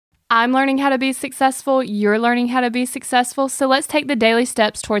I'm learning how to be successful. You're learning how to be successful. So let's take the daily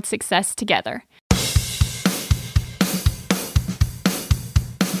steps towards success together.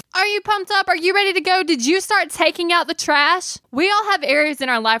 Are you pumped up? Are you ready to go? Did you start taking out the trash? We all have areas in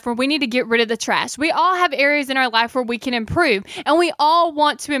our life where we need to get rid of the trash. We all have areas in our life where we can improve, and we all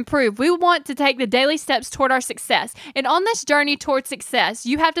want to improve. We want to take the daily steps toward our success. And on this journey toward success,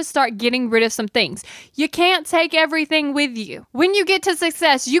 you have to start getting rid of some things. You can't take everything with you. When you get to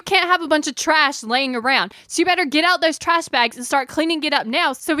success, you can't have a bunch of trash laying around. So you better get out those trash bags and start cleaning it up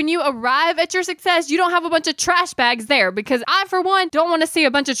now. So when you arrive at your success, you don't have a bunch of trash bags there, because I, for one, don't want to see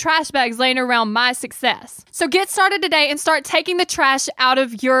a bunch of trash bags laying around my success. So get started today and start taking the trash out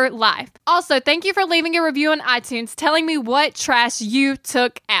of your life. Also, thank you for leaving a review on iTunes telling me what trash you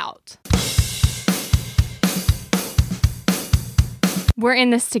took out. We're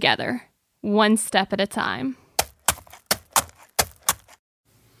in this together, one step at a time.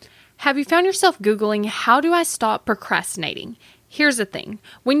 Have you found yourself Googling, how do I stop procrastinating? Here's the thing.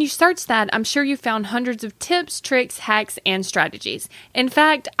 When you search that, I'm sure you found hundreds of tips, tricks, hacks, and strategies. In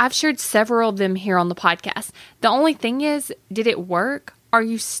fact, I've shared several of them here on the podcast. The only thing is, did it work? Are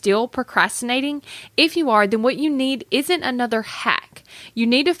you still procrastinating? If you are, then what you need isn't another hack. You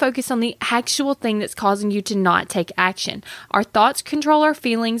need to focus on the actual thing that's causing you to not take action. Our thoughts control our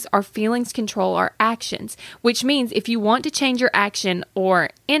feelings control our actions, which means if you want to change your action or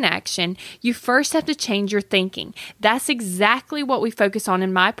inaction, you first have to change your thinking. That's exactly what we focus on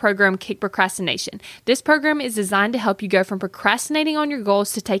in my program, Kick Procrastination. This program is designed to help you go from procrastinating on your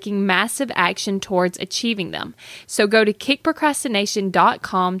goals to taking massive action towards achieving them. So go to kickprocrastination.com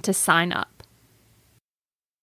to sign up.